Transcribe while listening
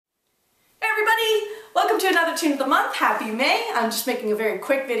to another Tune of the Month. Happy May. I'm just making a very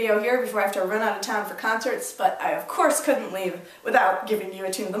quick video here before I have to run out of town for concerts, but I of course couldn't leave without giving you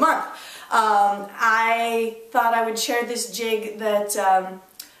a Tune of the Month. I thought I would share this jig that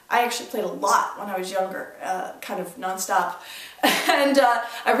I actually played a lot when I was younger, kind of non-stop. And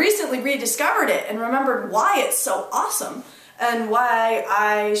I recently rediscovered it and remembered why it's so awesome and why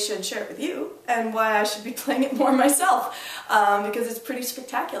I should share it with you and why I should be playing it more myself, because it's pretty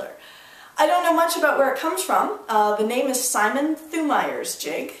spectacular. I don't know much about where it comes from. The name is Simon Thoumire's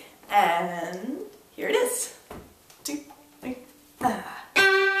jig, and here it is. 2, 3, fun.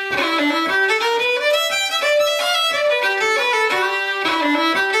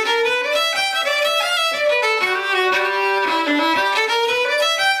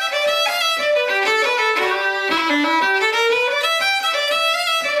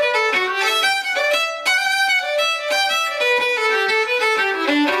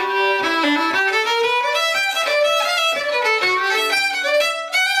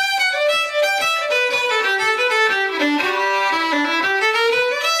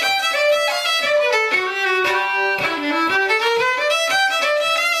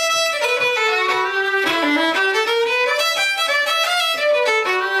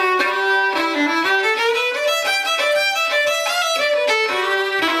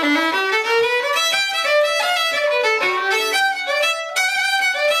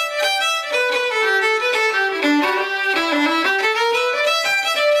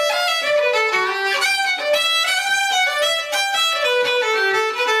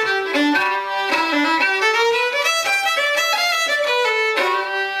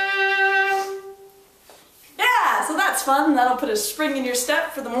 That'll put a spring in your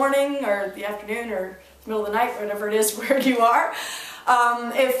step for the morning or the afternoon or the middle of the night, whatever it is where you are.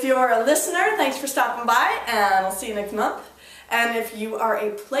 If you're a listener, thanks for stopping by, and I'll see you next month. And if you are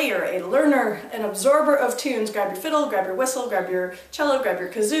a player, a learner, an absorber of tunes, grab your fiddle, grab your whistle, grab your cello, grab your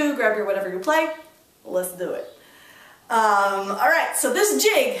kazoo, grab your whatever you play. Let's do it. Alright, so this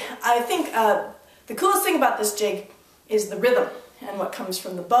jig, I think the coolest thing about this jig is the rhythm and what comes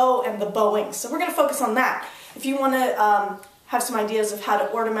from the bow and the bowing. So we're going to focus on that. If you want to have some ideas of how to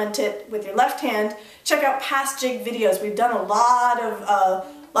ornament it with your left hand, check out past jig videos. We've done a lot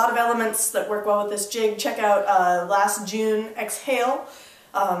of elements that work well with this jig. Check out last June Exhale,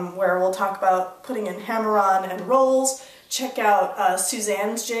 where we'll talk about putting in hammer-on and rolls. Check out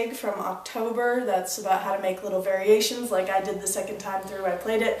Suzanne's jig from October. That's about how to make little variations like I did the second time through I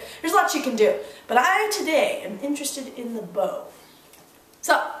played it. There's lots you can do. But I today am interested in the bow.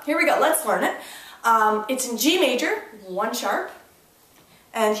 So here we go. Let's learn it. It's in G major, 1 sharp,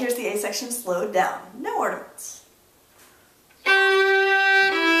 and here's the A section slowed down. No ornaments.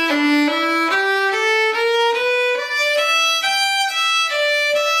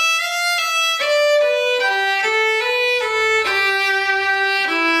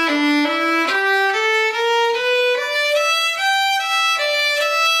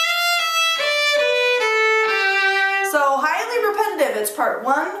 It's part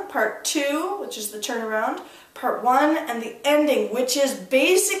 1, part 2, which is the turnaround, part 1, and the ending, which is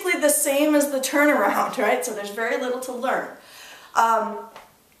basically the same as the turnaround, right? So there's very little to learn.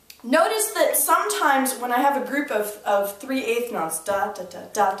 Notice that sometimes when I have a group of 3/8 notes, da da da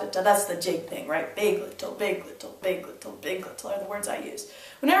da da da, that's the jig thing, right? Big little, big little, big little, big little are the words I use.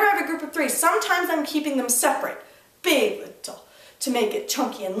 Whenever I have a group of 3, sometimes I'm keeping them separate, big little, to make it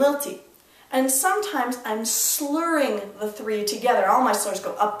chunky and lilty. And sometimes I'm slurring the 3 together. All my slurs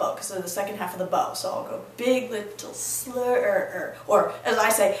go up bow because they're the second half of the bow. So I'll go big little slur, or as I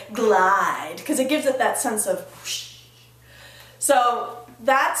say, glide, because it gives it that sense of whoosh. So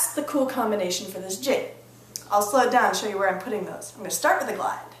that's the cool combination for this jig. I'll slow it down and show you where I'm putting those. I'm going to start with a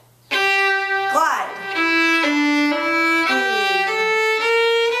glide. Glide.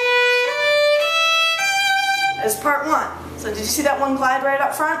 As part 1. So did you see that one glide right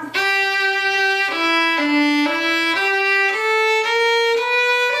up front?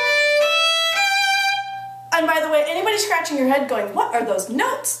 And by the way, anybody scratching your head going, what are those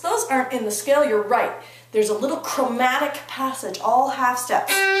notes? Those aren't in the scale. You're right. There's a little chromatic passage, all half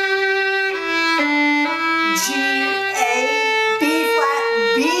steps. G, A, B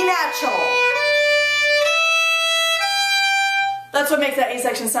flat, B natural. That's what makes that A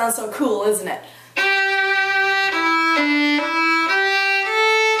section sound so cool, isn't it?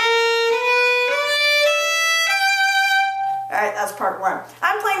 Alright, that's part 1.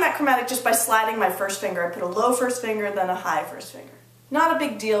 I'm playing that chromatic just by sliding my first finger. I put a low first finger, then a high first finger. Not a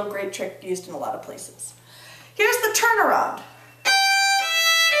big deal, great trick used in a lot of places. Here's the turnaround.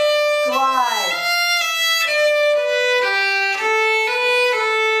 Glide.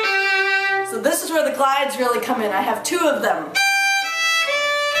 So So this is where the glides really come in. I have two of them.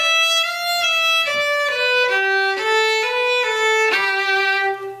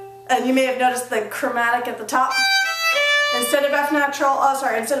 And you may have noticed the chromatic at the top. Instead of F natural, oh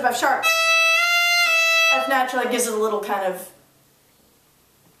sorry, instead of F sharp, F natural gives it a little kind of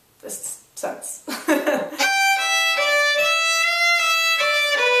this sense. Back to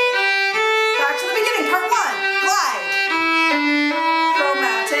the beginning, part one, glide.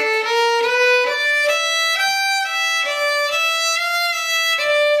 Chromatic.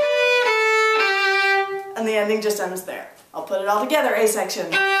 And the ending just ends there. I'll put it all together, A section.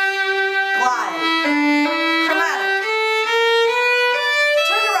 Glide. Chromatic.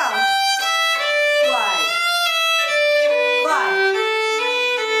 Turn around. Glide. Glide.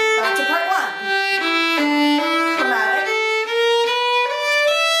 Back to part one. Chromatic.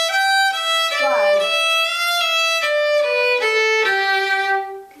 Glide.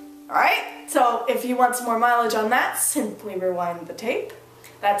 Alright, so if you want some more mileage on that, simply rewind the tape.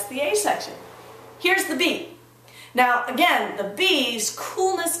 That's the A section. Here's the B. Now again, the B's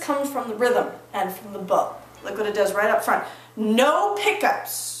coolness comes from the rhythm and from the bow. Look what it does right up front. No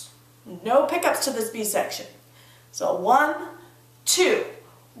pickups. No pickups to this B section. So 1, 2,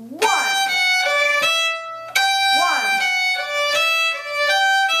 1. 1.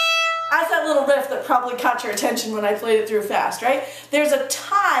 That's that little riff that probably caught your attention when I played it through fast, right? There's a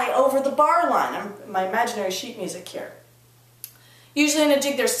tie over the bar line. My imaginary sheet music here. Usually in a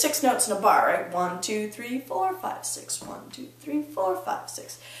jig there's 6 notes in a bar, right? 1, 2, 3, 4, 5, 6. 1, 2, 3, 4, 5,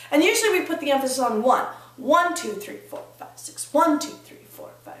 6. And usually we put the emphasis on 1. 1, 2, 3, 4, 5, 6. 1, 2, 3, 4,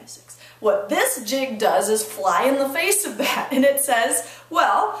 5, 6. What this jig does is fly in the face of that, and it says,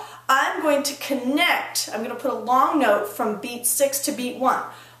 well, I'm going to connect. I'm going to put a long note from beat 6 to beat 1.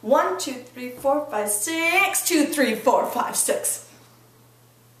 1, 2, 3, 4, 5, 6. 2, 3, 4, 5, 6.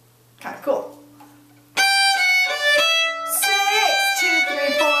 Kind of cool.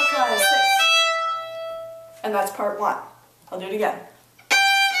 6. And that's part one. I'll do it again.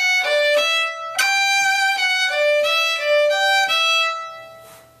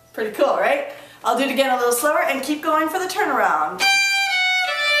 Pretty cool, right? I'll do it again a little slower and keep going for the turnaround. 6,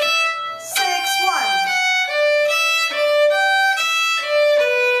 1.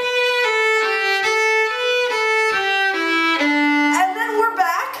 And then we're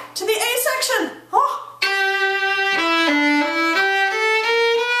back to the A section. Oh.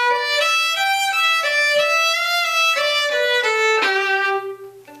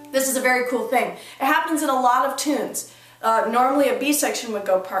 This is a very cool thing. It happens in a lot of tunes. Normally a B section would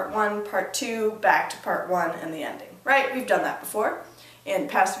go part 1, part 2, back to part 1, and the ending. Right? We've done that before in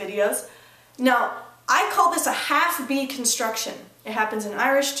past videos. Now, I call this a half B construction. It happens in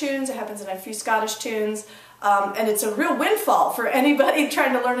Irish tunes, it happens in a few Scottish tunes, and it's a real windfall for anybody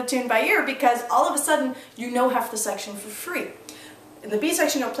trying to learn a tune by ear because all of a sudden you know half the section for free. In the B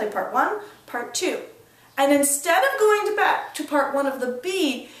section you'll play part 1, part 2. And instead of going back to part 1 of the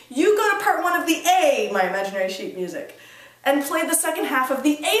B, you go to part 1 of the A, my imaginary sheet music, and play the second half of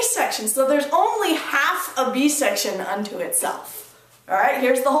the A section. So there's only half a B section unto itself. Alright,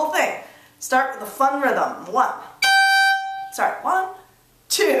 here's the whole thing. Start with a fun rhythm. 1. Sorry, 1,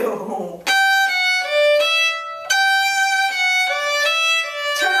 2.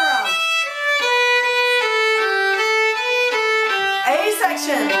 Turn around. A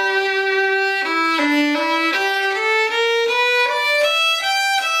section.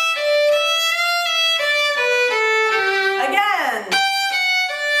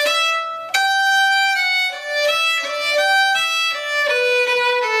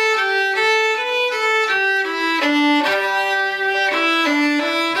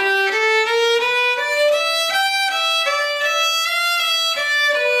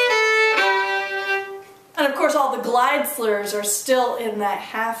 And of course all the glide slurs are still in that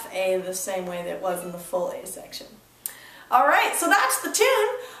half A the same way that it was in the full A section. Alright, so that's the tune.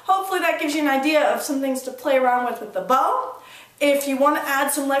 Hopefully that gives you an idea of some things to play around with the bow. If you want to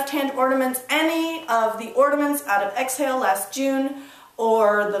add some left-hand ornaments, any of the ornaments out of Exhale last June,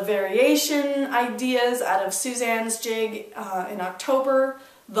 or the variation ideas out of Suzanne's jig in October,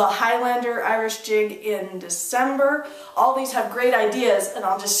 the Highlander Irish jig in December. All these have great ideas, and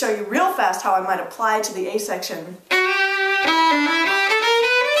I'll just show you real fast how I might apply to the A section.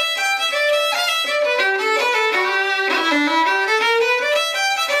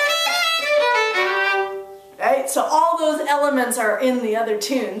 Right? So all those elements are in the other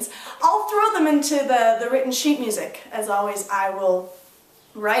tunes. I'll throw them into the written sheet music. As always, I will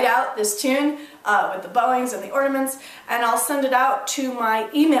write out this tune with the bowings and the ornaments, and I'll send it out to my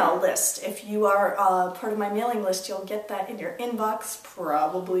email list. If you are part of my mailing list, you'll get that in your inbox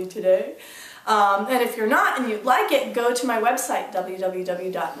probably today. And if you're not and you'd like it, go to my website,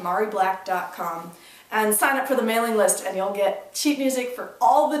 www.mariblack.com, and sign up for the mailing list, and you'll get sheet music for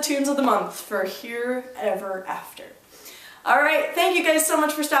all the tunes of the month for Here Ever After. Alright, thank you guys so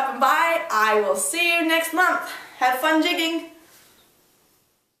much for stopping by. I will see you next month. Have fun jigging!